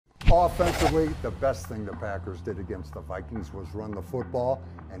Offensively, the best thing the Packers did against the Vikings was run the football,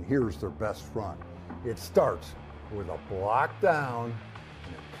 and here's their best run. It starts with a block down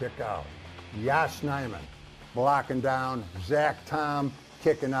and a kick out. Yosh Nijman blocking down, Zach Tom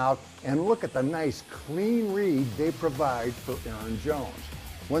kicking out, and look at the nice clean read they provide for Aaron Jones.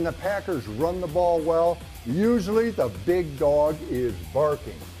 When the Packers run the ball well, usually the big dog is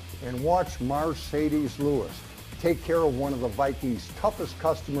barking. And watch Mercedes Lewis take care of one of the Vikings' toughest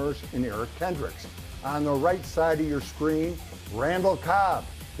customers in Eric Kendricks. On the right side of your screen, Randall Cobb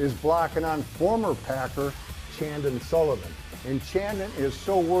is blocking on former Packer Chandon Sullivan. And Chandon is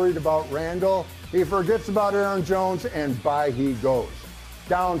so worried about Randall, he forgets about Aaron Jones, and by he goes.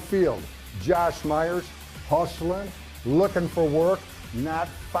 Downfield, Josh Myers hustling, looking for work, not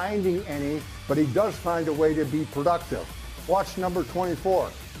finding any, but he does find a way to be productive. Watch number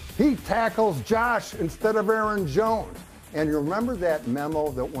 24. He tackles Josh instead of Aaron Jones. And you remember that memo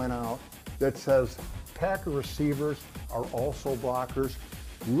that went out that says Packer receivers are also blockers?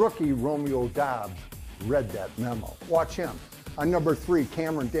 Rookie Romeo Doubs read that memo. Watch him. On number 3,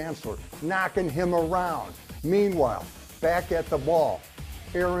 Cameron Dantzler, knocking him around. Meanwhile, back at the ball,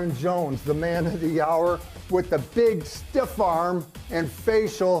 Aaron Jones, the man of the hour, with the big stiff arm and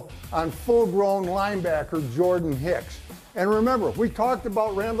facial on full-grown linebacker Jordan Hicks. And remember, we talked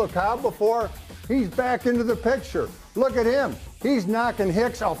about Randall Cobb before. He's back into the picture. Look at him. He's knocking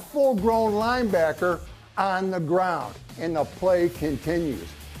Hicks, a full-grown linebacker, on the ground. And the play continues.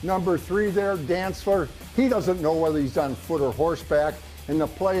 Number 3 there, Dantzler, he doesn't know whether he's on foot or horseback, and the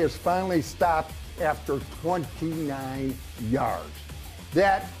play is finally stopped after 29 yards.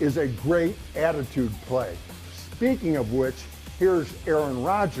 That is a great attitude play. Speaking of which, here's Aaron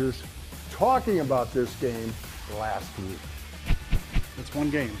Rodgers talking about this game last week. It's one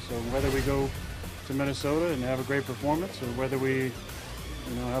game, so whether we go to Minnesota and have a great performance or whether we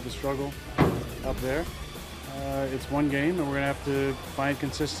have a struggle up there, it's one game, and we're going to have to find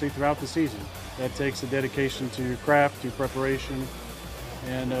consistency throughout the season. That takes a dedication to craft, to preparation,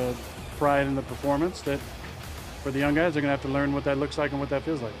 and pride in the performance that for the young guys, they're going to have to learn what that looks like and what that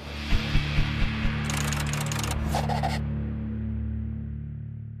feels like.